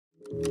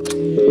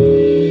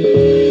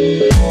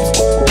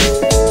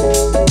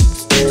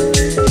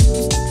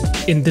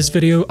this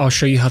video, I'll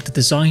show you how to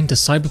design the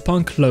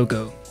Cyberpunk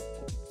logo.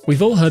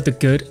 We've all heard the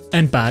good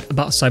and bad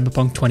about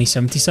Cyberpunk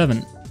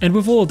 2077, and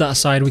with all of that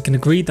aside, we can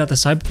agree that the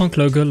Cyberpunk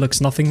logo looks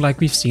nothing like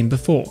we've seen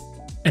before.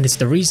 And it's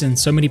the reason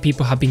so many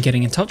people have been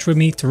getting in touch with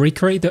me to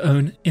recreate their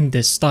own in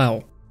this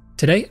style.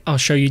 Today, I'll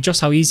show you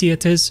just how easy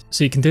it is,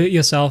 so you can do it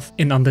yourself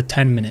in under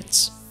 10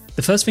 minutes.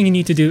 The first thing you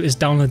need to do is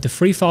download the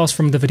free files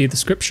from the video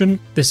description.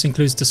 This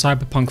includes the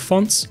Cyberpunk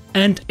fonts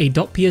and a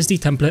 .psd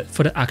template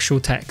for the actual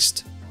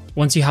text.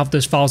 Once you have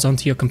those files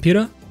onto your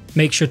computer,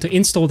 make sure to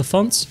install the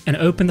fonts and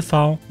open the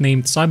file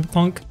named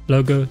Cyberpunk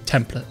Logo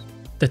Template.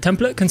 The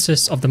template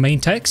consists of the main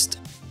text,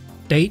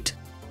 date,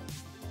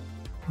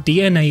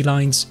 DNA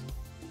lines,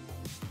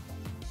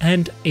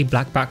 and a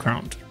black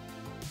background.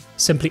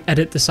 Simply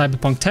edit the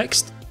Cyberpunk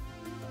text,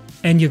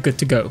 and you're good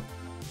to go.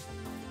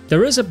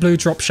 There is a blue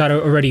drop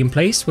shadow already in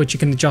place, which you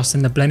can adjust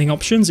in the blending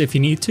options if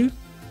you need to.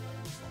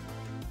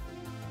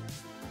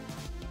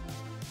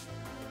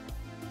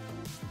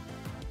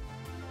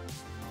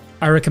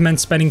 I recommend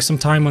spending some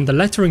time on the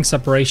lettering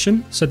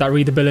separation so that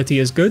readability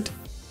is good.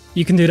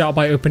 You can do that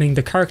by opening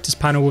the characters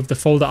panel with the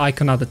folder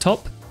icon at the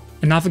top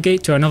and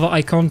navigate to another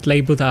icon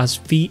labeled as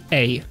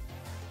VA.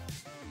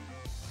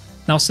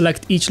 Now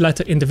select each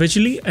letter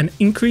individually and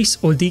increase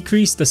or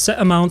decrease the set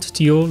amount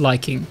to your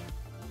liking.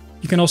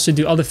 You can also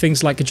do other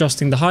things like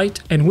adjusting the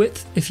height and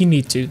width if you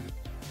need to.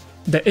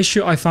 The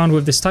issue I found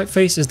with this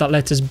typeface is that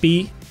letters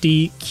B,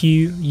 D,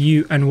 Q,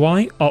 U and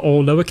Y are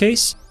all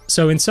lowercase.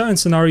 So in certain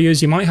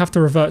scenarios, you might have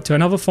to revert to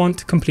another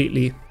font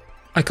completely.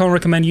 I can't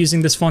recommend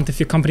using this font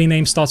if your company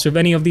name starts with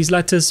any of these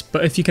letters,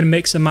 but if you can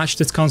mix and match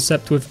this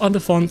concept with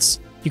other fonts,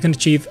 you can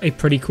achieve a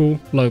pretty cool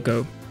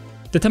logo.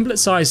 The template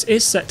size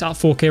is set at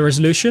 4K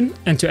resolution,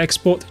 and to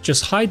export,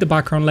 just hide the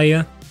background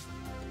layer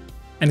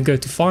and go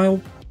to File,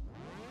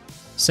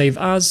 Save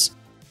As,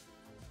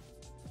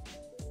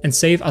 and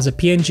save as a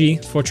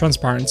PNG for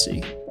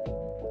transparency.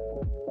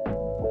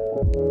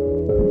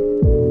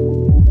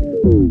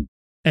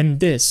 And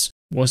this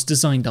was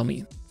Design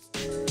Dummy.